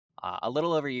A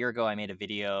little over a year ago, I made a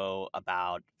video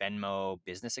about Venmo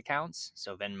business accounts,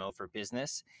 so Venmo for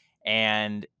Business.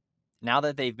 And now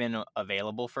that they've been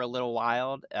available for a little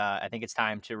while, I think it's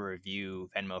time to review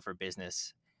Venmo for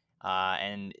Business,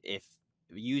 and if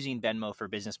using Venmo for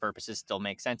business purposes still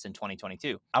makes sense in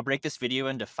 2022. I'll break this video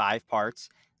into 5 parts.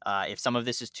 If some of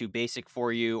this is too basic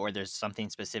for you or there's something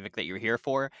specific that you're here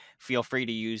for, feel free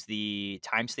to use the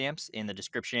timestamps in the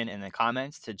description and the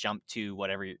comments to jump to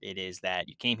whatever it is that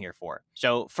you came here for.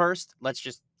 So first, let's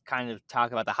just kind of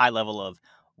talk about the high level of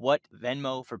what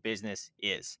Venmo for Business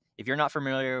is. If you're not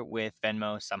familiar with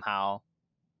Venmo, somehow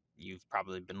you've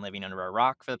probably been living under a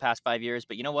rock for the past 5 years,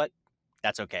 but you know what?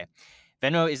 That's okay.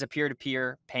 Venmo is a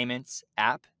peer-to-peer payments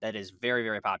app that is very,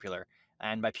 very popular.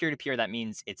 And by peer-to-peer, that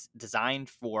means it's designed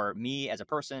for me as a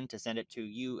person to send it to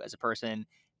you as a person,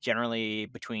 generally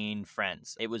between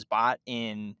friends. It was bought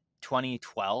in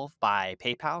 2012 by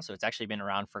PayPal, so it's actually been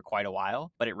around for quite a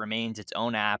while, but it remains its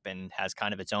own app and has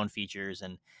kind of its own features.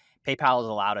 And PayPal has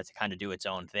allowed it to kind of do its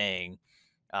own thing.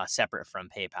 Separate from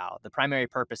PayPal. The primary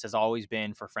purpose has always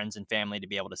been for friends and family to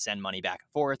be able to send money back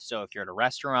and forth. So if you're at a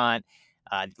restaurant,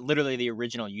 literally the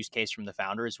original use case from the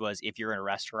founders was if you're in a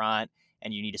restaurant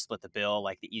and you need to split the bill,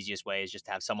 like the easiest way is just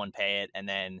to have someone pay it and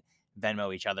then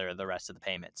Venmo each other the rest of the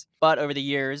payments. But over the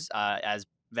years, as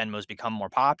Venmo's become more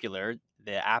popular,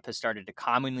 the app has started to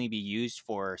commonly be used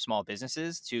for small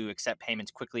businesses to accept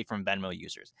payments quickly from Venmo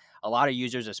users. A lot of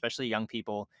users, especially young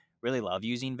people, really love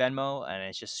using Venmo, and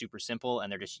it's just super simple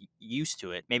and they're just used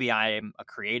to it. Maybe I'm a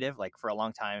creative. Like for a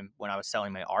long time when I was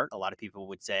selling my art, a lot of people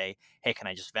would say, hey, can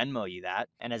I just Venmo you that?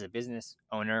 And as a business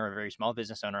owner, or a very small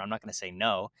business owner, I'm not going to say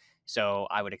no. So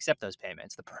I would accept those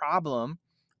payments. The problem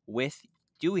with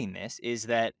doing this is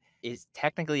that it's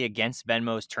technically against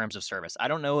Venmo's terms of service. I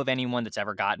don't know of anyone that's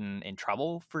ever gotten in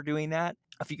trouble for doing that.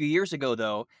 A few years ago,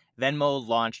 though, Venmo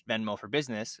launched Venmo for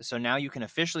Business. So now you can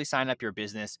officially sign up your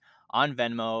business on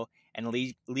Venmo and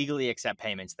legally accept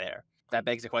payments there. That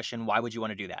begs the question, why would you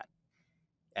want to do that?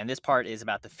 And this part is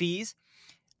about the fees.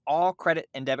 All credit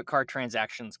and debit card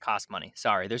transactions cost money.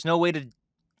 Sorry, there's no way to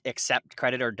accept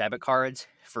credit or debit cards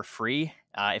for free.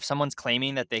 If someone's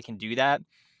claiming that they can do that,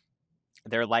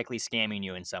 they're likely scamming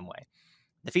you in some way.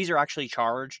 The fees are actually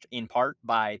charged in part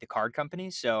by the card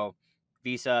companies. So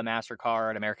Visa,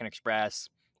 MasterCard, American Express,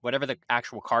 whatever the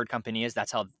actual card company is,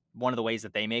 that's how one of the ways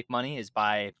that they make money is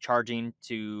by charging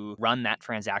to run that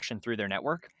transaction through their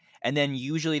network. And then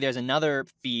usually there's another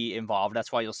fee involved.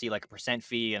 That's why you'll see like a percent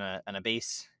fee and a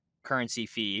base currency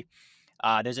fee.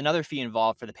 There's another fee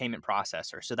involved for the payment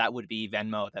processor. So that would be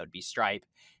Venmo, that would be Stripe,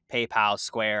 PayPal,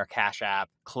 Square, Cash App,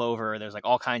 Clover. There's like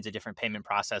all kinds of different payment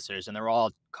processors, and they're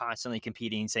all constantly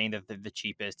competing, saying that they're the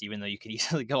cheapest, even though you could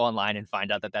easily go online and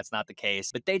find out that that's not the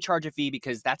case. But they charge a fee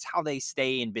because that's how they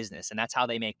stay in business and that's how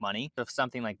they make money. So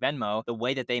something like Venmo, the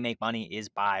way that they make money is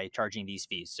by charging these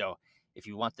fees. So if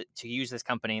you want to use this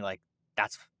company, like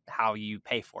that's how you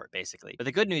pay for it basically. But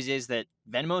the good news is that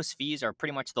Venmo's fees are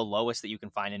pretty much the lowest that you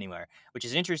can find anywhere, which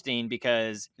is interesting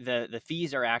because the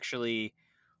fees are actually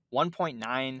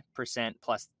 1.9%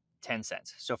 plus 10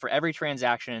 cents. So for every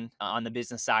transaction on the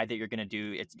business side that you're going to do,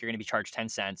 you're going to be charged 10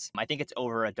 cents. I think it's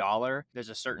over $1. There's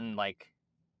a certain like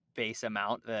base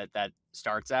amount that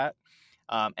starts at,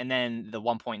 and then the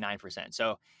 1.9%.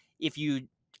 So if you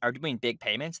are doing big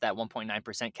payments, that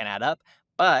 1.9% can add up.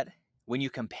 But when you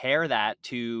compare that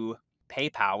to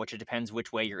PayPal, which it depends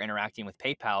which way you're interacting with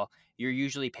PayPal, you're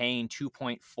usually paying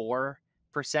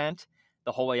 2.4%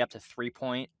 the whole way up to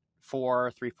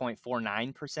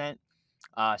 3.49%.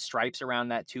 Stripe's around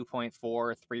that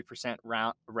 2.43%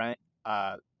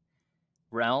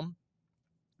 realm.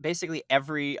 Basically,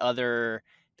 every other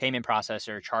payment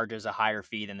processor charges a higher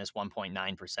fee than this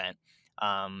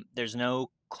 1.9%. There's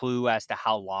no clue as to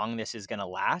how long this is going to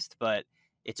last, but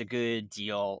it's a good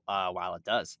deal while it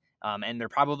does. And they're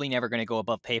probably never going to go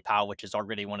above PayPal, which is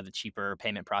already one of the cheaper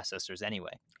payment processors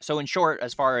anyway. So in short,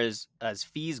 as far as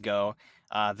fees go,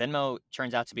 Venmo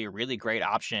turns out to be a really great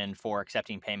option for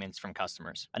accepting payments from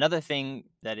customers. Another thing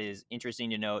that is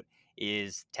interesting to note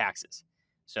is taxes.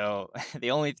 So the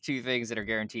only two things that are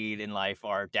guaranteed in life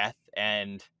are death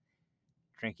and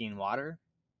drinking water.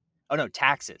 Oh no,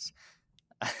 taxes.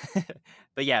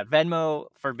 But yeah, Venmo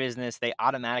for Business, they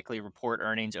automatically report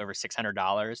earnings over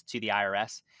 $600 to the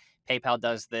IRS. PayPal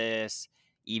does this,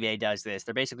 eBay does this.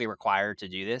 They're basically required to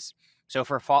do this. So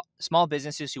for small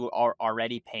businesses who are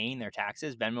already paying their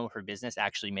taxes, Venmo for Business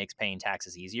actually makes paying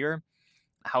taxes easier.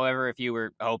 However, if you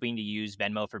were hoping to use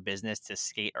Venmo for Business to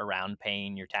skate around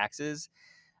paying your taxes,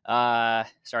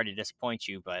 sorry to disappoint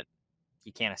you, but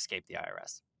you can't escape the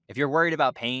IRS. If you're worried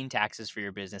about paying taxes for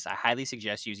your business, I highly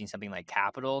suggest using something like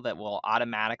Capital that will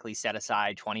automatically set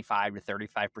aside 25 to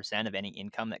 35% of any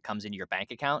income that comes into your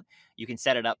bank account. You can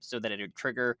set it up so that it would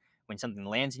trigger when something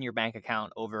lands in your bank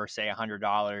account over, say,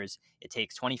 $100. It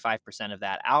takes 25% of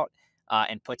that out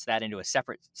and puts that into a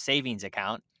separate savings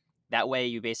account. That way,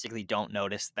 you basically don't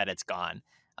notice that it's gone.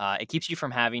 It keeps you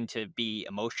from having to be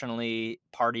emotionally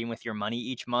partying with your money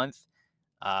each month,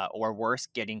 or worse,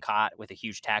 getting caught with a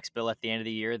huge tax bill at the end of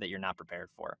the year that you're not prepared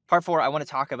for. Part four, I want to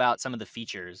talk about some of the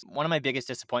features. One of my biggest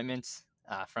disappointments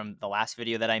from the last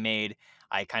video that I made,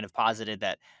 I kind of posited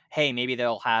that, hey, maybe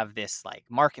they'll have this like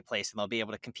marketplace and they'll be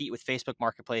able to compete with Facebook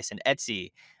Marketplace and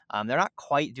Etsy. They're not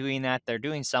quite doing that. They're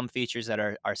doing some features that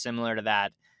are similar to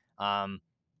that.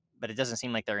 But it doesn't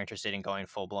seem like they're interested in going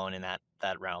full blown in that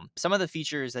realm. Some of the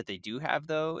features that they do have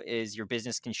though is your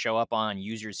business can show up on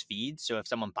users' feeds. So if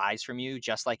someone buys from you,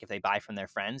 just like if they buy from their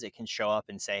friends, it can show up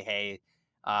and say, "Hey,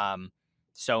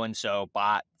 so and so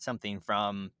bought something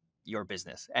from your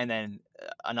business," and then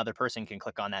another person can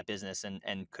click on that business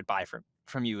and could buy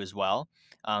from you as well.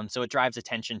 So it drives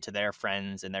attention to their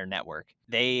friends and their network.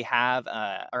 They have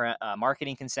a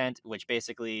marketing consent, which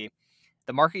basically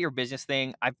the market your business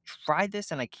thing, I've tried this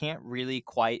and I can't really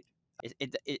quite.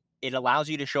 It allows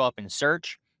you to show up in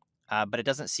search, but it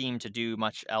doesn't seem to do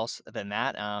much else than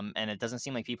that. And it doesn't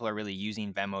seem like people are really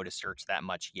using Venmo to search that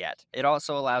much yet. It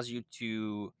also allows you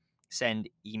to send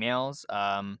emails,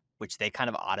 which they kind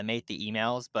of automate the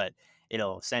emails, but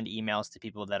it'll send emails to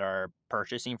people that are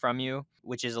purchasing from you,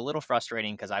 which is a little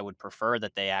frustrating because I would prefer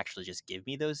that they actually just give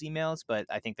me those emails. But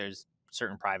I think there's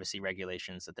certain privacy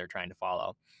regulations that they're trying to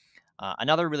follow.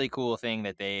 Another really cool thing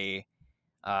that they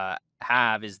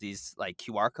have is these like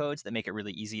QR codes that make it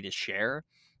really easy to share.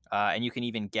 And you can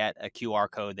even get a QR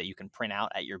code that you can print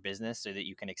out at your business so that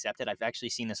you can accept it. I've actually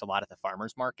seen this a lot at the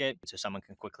farmers market. So someone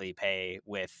can quickly pay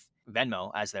with Venmo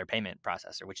as their payment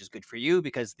processor, which is good for you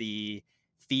because the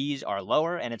fees are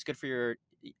lower, and it's good for your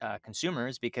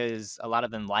consumers because a lot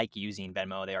of them like using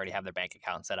Venmo. They already have their bank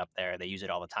account set up there. They use it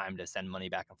all the time to send money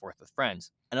back and forth with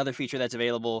friends. Another feature that's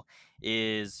available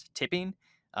is tipping.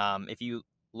 If you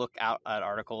look out at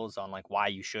articles on like why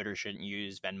you should or shouldn't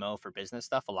use Venmo for business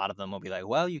stuff, a lot of them will be like,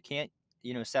 well, you can't,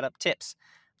 set up tips.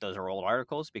 Those are old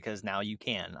articles because now you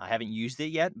can. I haven't used it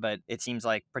yet, but it seems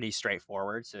like pretty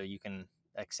straightforward. So you can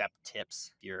accept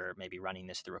tips if you're maybe running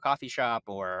this through a coffee shop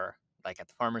or like at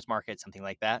the farmer's market, something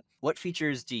like that. What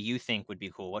features do you think would be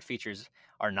cool? What features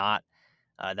are not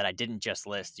that I didn't just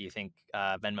list do you think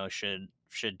Venmo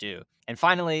should do? And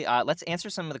finally, let's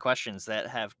answer some of the questions that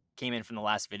have came in from the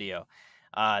last video.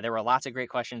 There were lots of great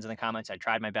questions in the comments. I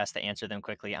tried my best to answer them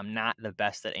quickly. I'm not the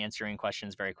best at answering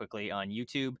questions very quickly on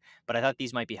YouTube, but I thought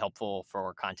these might be helpful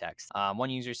for context.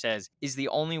 One user says, is the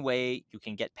only way you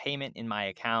can get payment in my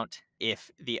account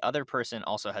if the other person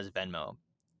also has Venmo?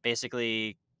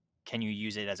 Basically, can you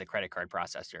use it as a credit card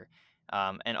processor?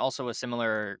 And also a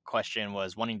similar question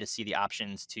was wanting to see the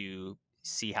options to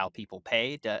see how people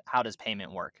pay. How does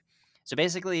payment work? So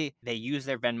basically, they use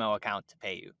their Venmo account to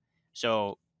pay you.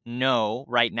 So no,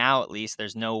 right now at least,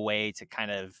 there's no way to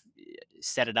kind of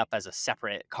set it up as a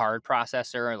separate card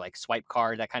processor, like swipe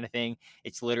card, that kind of thing.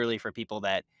 It's literally for people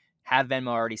that have Venmo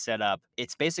already set up.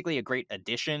 It's basically a great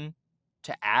addition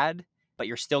to add, but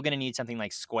you're still going to need something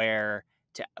like Square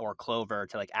or Clover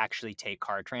to like actually take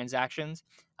card transactions.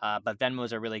 But Venmo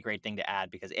is a really great thing to add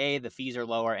because A, the fees are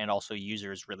lower and also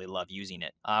users really love using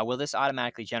it. Will this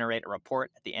automatically generate a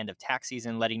report at the end of tax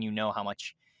season letting you know how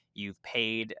much you've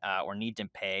paid or need to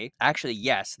pay? Actually,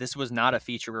 yes, this was not a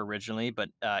feature originally, but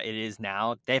it is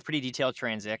now. They have pretty detailed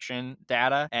transaction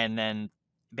data and then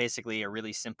basically a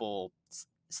really simple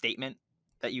statement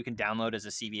that you can download as a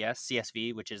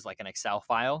CSV, which is like an Excel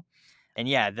file. And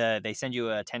yeah, they send you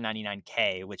a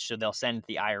 1099-K, which so they'll send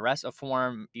the IRS a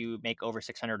form if you make over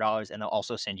 $600, and they'll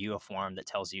also send you a form that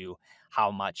tells you how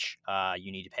much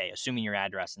you need to pay, assuming your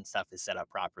address and stuff is set up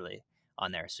properly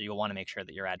on there. So you'll want to make sure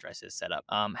that your address is set up.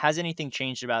 Has anything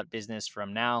changed about business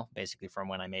from now, basically from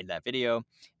when I made that video?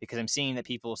 Because I'm seeing that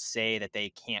people say that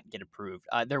they can't get approved.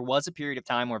 There was a period of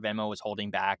time where Venmo was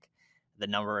holding back the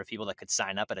number of people that could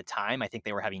sign up at a time. I think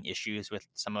they were having issues with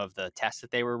some of the tests that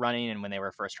they were running and when they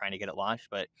were first trying to get it launched.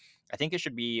 But I think it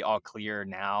should be all clear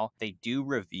now. They do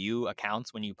review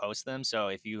accounts when you post them. So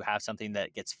if you have something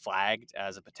that gets flagged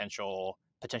as a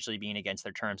potentially being against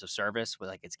their terms of service, with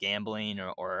like it's gambling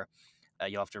or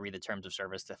you'll have to read the terms of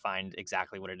service to find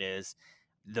exactly what it is.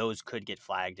 those could get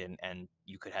flagged, and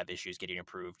you could have issues getting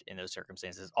approved in those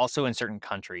circumstances. Also, in certain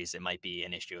countries, it might be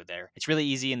an issue there. It's really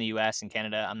easy in the US and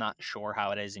Canada. I'm not sure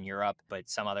how it is in Europe, but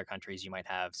some other countries you might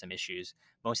have some issues.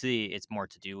 Mostly it's more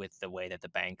to do with the way that the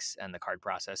banks and the card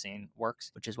processing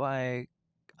works, which is why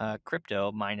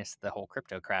crypto, minus the whole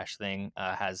crypto crash thing,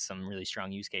 has some really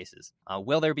strong use cases.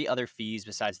 Will there be other fees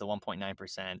besides the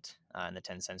 1.9% and the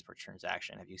 10 cents per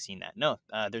transaction? Have you seen that? No,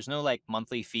 there's no like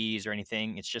monthly fees or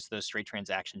anything. It's just those straight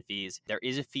transaction fees. There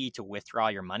is a fee to withdraw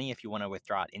your money if you want to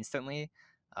withdraw it instantly.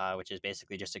 Which is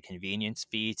basically just a convenience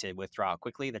fee to withdraw it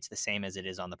quickly. That's the same as it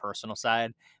is on the personal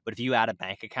side. But if you add a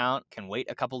bank account, can wait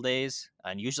a couple days,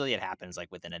 and usually it happens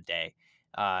like within a day.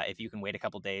 If you can wait a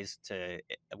couple days to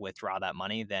withdraw that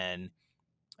money, then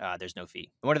there's no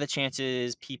fee. What are the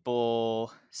chances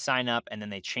people sign up and then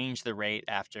they change the rate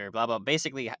after blah blah?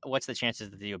 Basically, what's the chances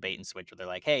that they do a bait and switch where they're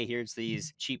like, "Hey, here's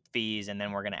these cheap fees, and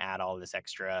then we're going to add all this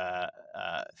extra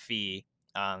fee."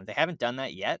 They haven't done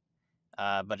that yet,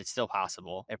 but it's still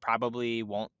possible. It probably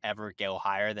won't ever go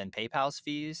higher than PayPal's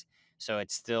fees. So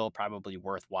it's still probably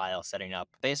worthwhile setting up.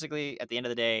 Basically, at the end of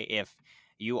the day, if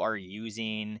you are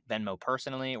using Venmo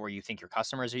personally, or you think your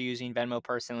customers are using Venmo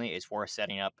personally, it's worth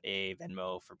setting up a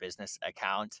Venmo for Business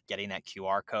account, getting that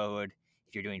QR code.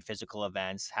 If you're doing physical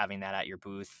events, having that at your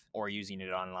booth or using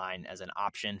it online as an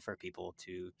option for people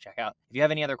to check out. If you have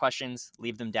any other questions,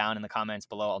 leave them down in the comments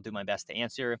below. I'll do my best to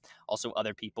answer. Also,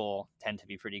 other people tend to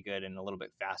be pretty good and a little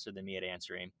bit faster than me at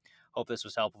answering. Hope this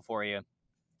was helpful for you.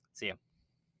 See you.